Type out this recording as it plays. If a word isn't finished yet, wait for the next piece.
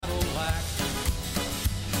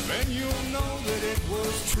then you'll know that it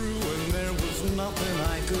was true and there was nothing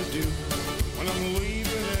I could do when I'm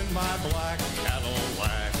leaving in my black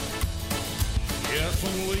Cadillac. Yes,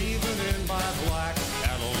 I'm leaving in my black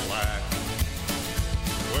Cadillac.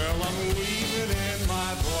 Well, I'm leaving in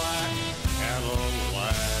my black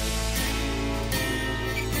Cadillac.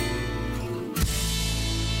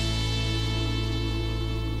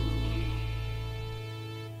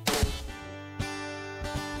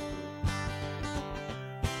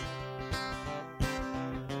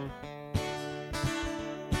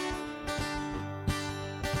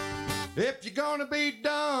 If you're gonna be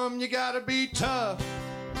dumb, you gotta be tough.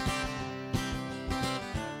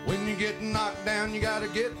 When you get knocked down, you gotta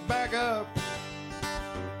get back up.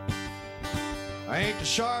 I ain't the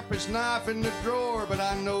sharpest knife in the drawer, but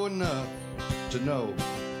I know enough to know.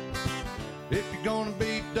 If you're gonna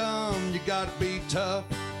be dumb, you gotta be tough.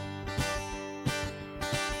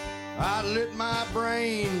 I lit my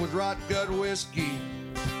brain with rot gut whiskey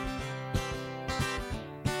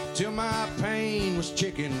till my pain was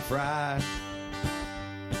chicken fried.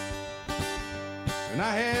 And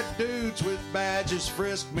I had dudes with badges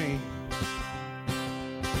frisk me,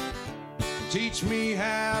 teach me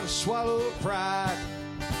how to swallow pride.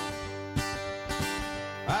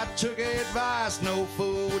 I took advice no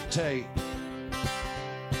fool would take.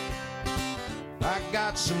 I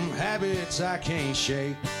got some habits I can't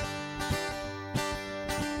shake.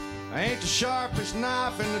 I ain't the sharpest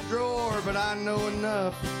knife in the drawer, but I know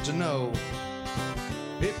enough to know.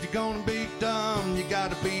 If you're gonna be dumb, you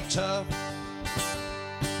gotta be tough.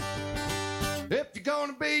 If you're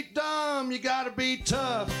gonna be dumb, you gotta be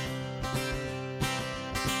tough.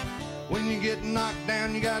 When you get knocked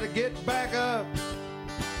down, you gotta get back up.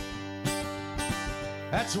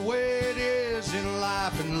 That's the way it is in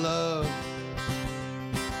life and love.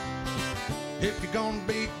 If you're gonna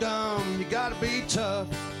be dumb, you gotta be tough.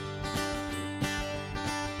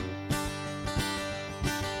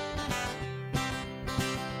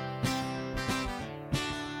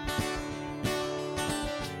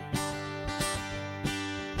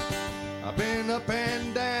 I've been up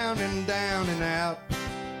and down and out.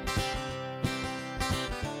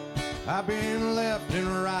 I've been left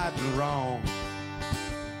and right and wrong.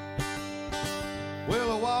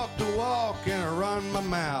 Well, I walk the walk and I run my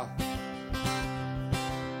mouth.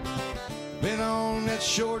 Been on that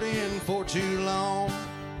short end for too long.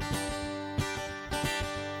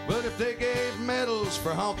 But if they gave medals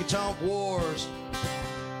for honky-tonk wars,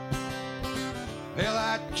 hell,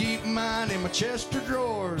 I'd keep mine in my chest of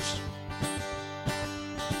drawers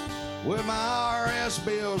with my IRS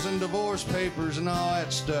bills and divorce papers and all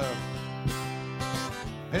that stuff.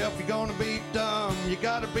 Hell, if you're gonna be dumb, you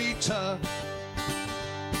gotta be tough.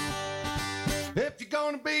 If you're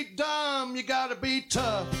gonna be dumb, you gotta be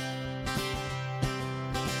tough.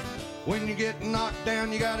 When you get knocked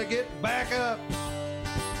down, you gotta get back up.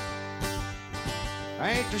 I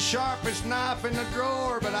ain't the sharpest knife in the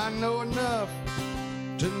drawer, but I know enough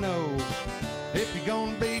to know. If you're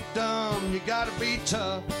gonna be dumb, you gotta be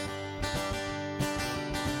tough.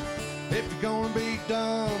 If you're gonna be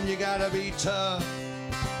dumb, you gotta be tough.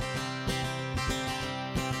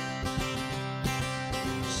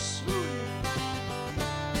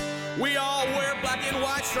 We all wear black and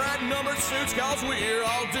white striped numbered suits cause we're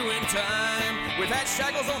all doing time. We've had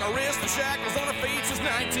shackles on our wrists and shackles on our feet since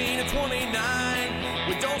 19 and 29.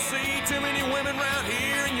 We don't see too many women around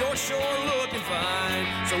here and you're sure looking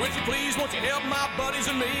fine. So if you please, won't you help my buddies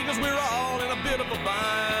and me cause we're all in a bit of a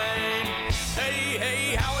bind. Hey,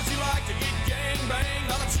 hey, how would you like to get gang-banged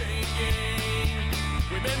on a chain gang?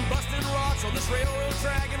 We've been busting rocks on this railroad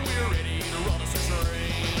track and we're ready to run us a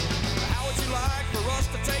train. How would you like for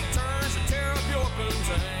us to take turns and tear up your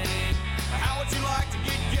poontang? How would you like to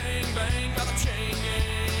get gang-banged by the chain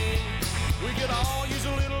gang? We could all use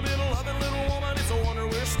a little bit of loving, little woman. It's a wonder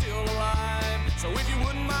we're still alive. So if you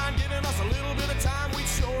wouldn't mind giving us a little bit of time,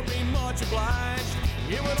 we'd sure be much obliged.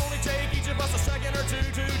 It would only take each of us a second or two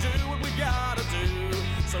to do what we gotta do.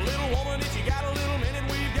 So little woman, if you got a little minute,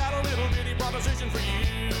 we've got a little bitty proposition for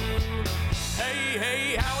you. Hey,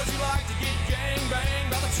 hey, how would you like to get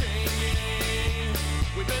gang-banged by the chain gang?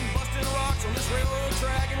 We've been busting rocks on this railroad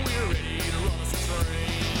track and we're ready to run us a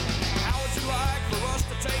train. How would you like for us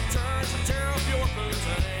to take turns and tear up your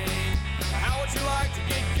poontang? How would you like to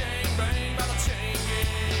get gang-banged by the chain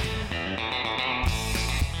gang?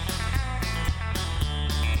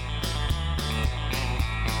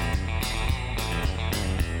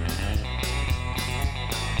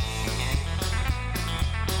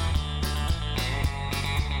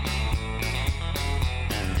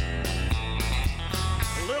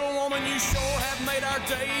 You sure have made our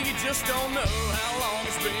you just don't know how long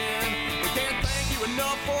it's been. We can't thank you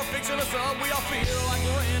enough for fixing us up. We all feel like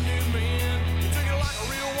brand new men. You took it like a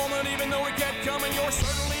real woman, even though it kept coming. You're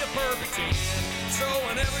certainly a perfect 10. So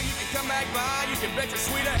whenever you can come back by, you can bet your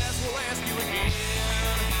sweet ass we'll ask you again.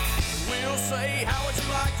 We'll say, how would you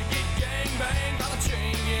like to get gangbanged by the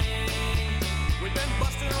chain gang? We've been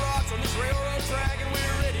busting rocks on this railroad track and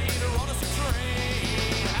we're ready to run us a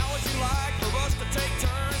train. How would you like for us to take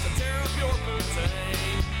turns to tear up your food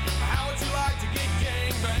tank? How would you like to get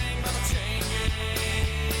gangbanged by the chain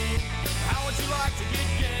gang? How would you like to get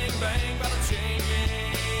gangbanged by the chain gang?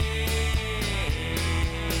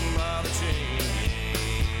 By the chain gang.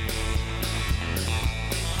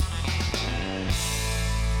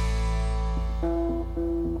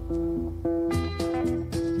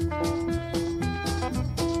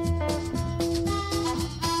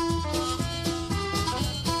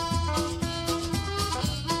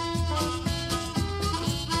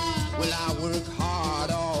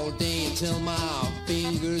 Till my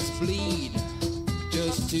fingers bleed,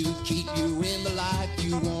 just to keep you in the life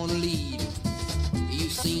you want to lead. You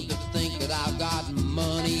seem to think that I've got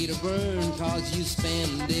money to burn, cause you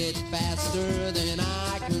spend it faster than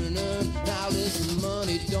I can earn. Now listen,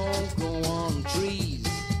 money don't grow on trees.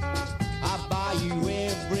 I buy you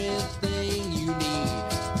everything you need,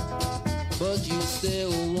 but you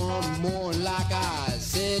still want more. Like I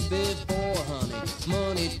said before, honey,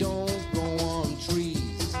 money don't grow on trees.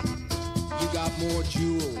 You got more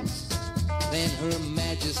jewels than Her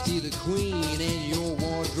Majesty the Queen, and your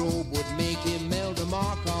wardrobe would make him melt a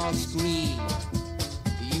mark-off screen.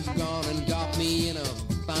 You've gone and got me in a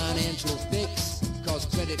financial fix, cause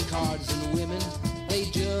credit cards and women, they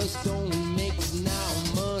just don't mix. Now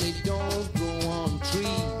money don't grow on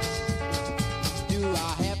trees. Do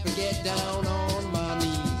I have to get down on my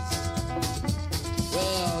knees?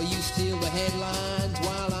 Well, you steal the headlines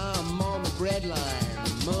while I'm on the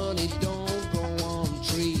breadline. Money don't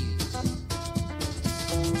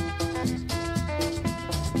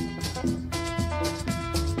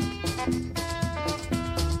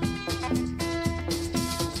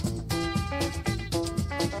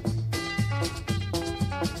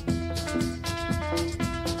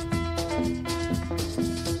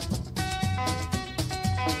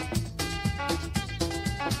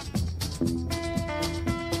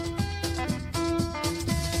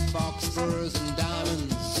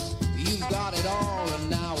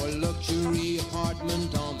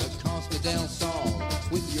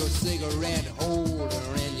cigarette holder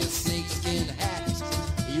and your snakeskin hat,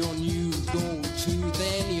 your new gold tooth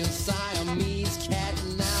and your Siamese cat.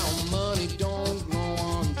 Now money don't grow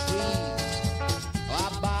on trees.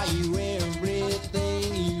 I buy you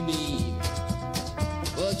everything you need,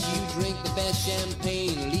 but you drink the best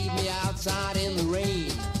champagne, leave me outside in the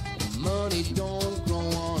rain. Money don't grow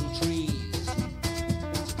on trees.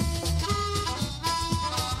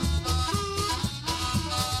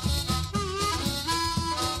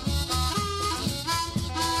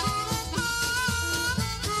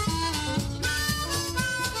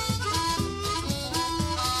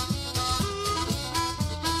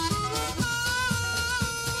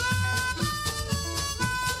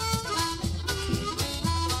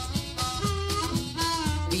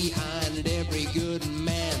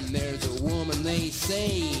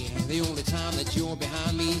 The only time that you're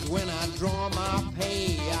behind me is when I draw my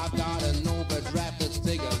pay. I've got an overdraft that's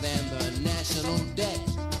bigger than the national debt.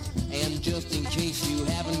 And just in case you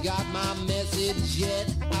haven't got my message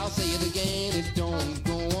yet, I'll say it again, it don't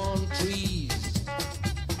grow on trees.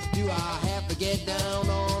 Do I have to get down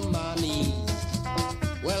on my knees?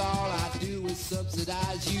 Well, all I do is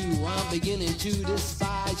subsidize you. I'm beginning to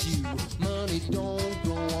despise you. Money don't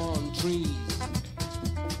grow on trees.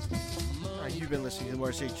 You've been listening to the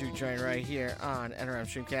More State Juke Train right here on NRM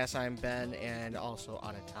Streamcast. I'm Ben, and also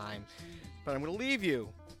out of time. But I'm going to leave you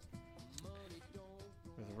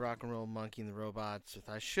with the Rock and Roll Monkey and the Robots with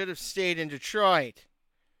I Should Have Stayed in Detroit.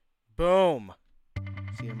 Boom.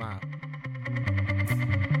 See you tomorrow.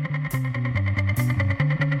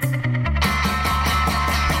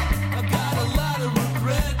 I've got a lot of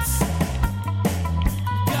regrets.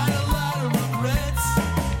 Got a lot of regrets.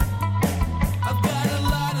 I've got a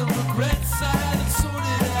lot of regrets I haven't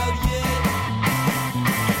sorted out yet.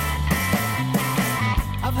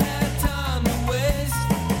 I've had time to waste.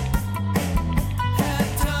 Had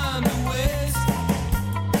time to waste.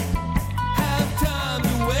 Have time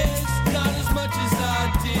to waste. Not as much as I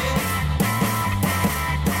did.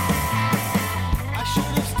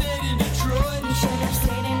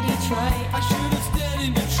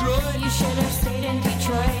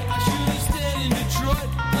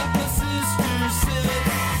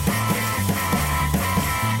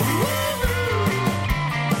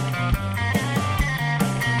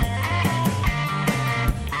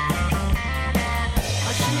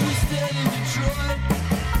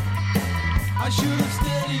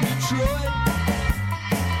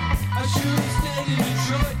 should have stayed in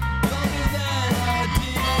Detroit longer than I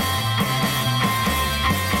did.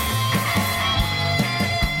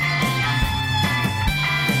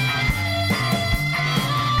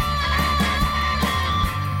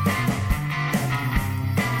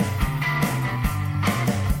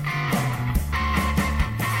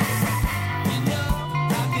 You know,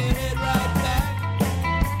 I can head right back.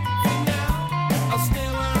 For now, I'll stay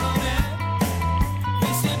where I'm at.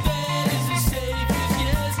 It's as bad as as safe as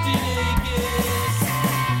yesterday gets.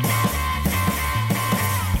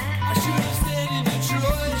 I should have stayed in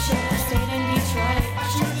Detroit. You should have stayed in Detroit. I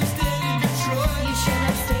should have stayed in Detroit. You should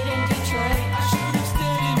have stayed in Detroit. I should have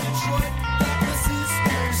stayed in Detroit, like my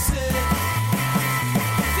sister said.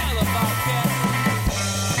 Tell about that.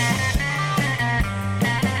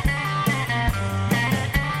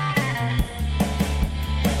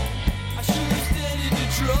 I should have stayed in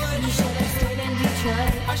Detroit. You should have stayed in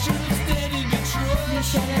Detroit. I should have stayed in Detroit. You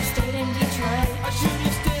should have stayed in Detroit. I should have